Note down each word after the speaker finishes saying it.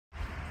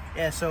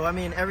Yeah, so I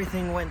mean,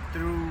 everything went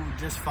through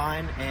just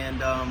fine, and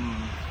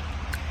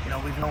you know,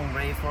 we've known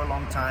Ray for a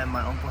long time.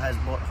 My uncle has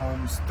bought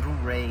homes through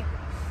Ray.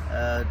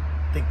 I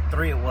think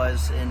 3 it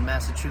was in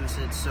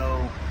Massachusetts.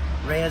 So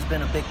Ray has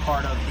been a big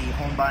part of the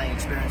home buying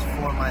experience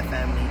for my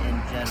family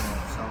in general.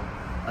 So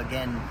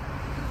again,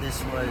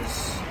 this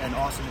was an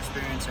awesome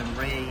experience, and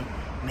Ray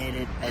made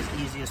it as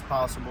easy as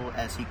possible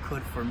as he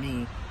could for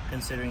me,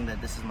 considering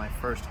that this is my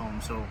first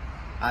home. So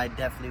I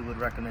definitely would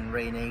recommend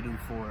Ray Nadu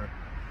for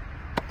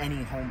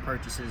any home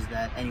purchases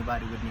that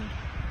anybody would need.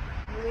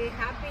 We're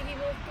happy he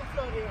moved to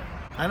Florida.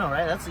 I know,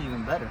 right? That's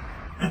even better.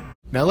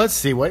 Now let's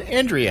see what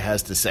Andrea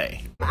has to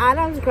say.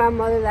 Adam's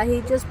grandmother, that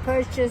he just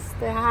purchased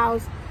the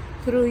house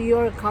through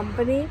your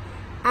company,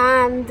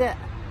 and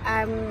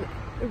I'm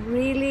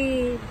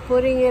really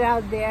putting it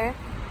out there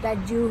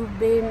that you've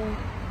been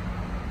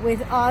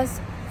with us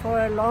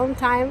for a long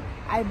time.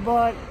 I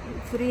bought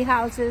 3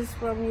 houses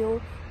from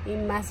you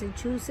in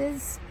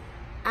Massachusetts,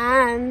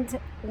 and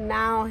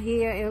now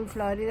here in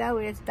Florida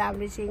we're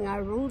establishing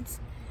our roots,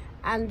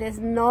 and there's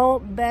no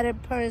better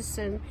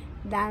person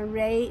than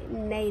Ray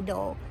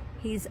Nadu.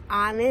 He's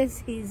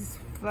honest, he's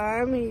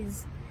firm,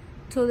 he's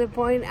to the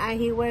point,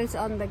 and he works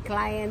on the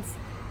client's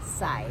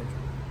side.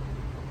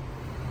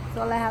 That's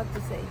all I have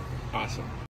to say. Awesome.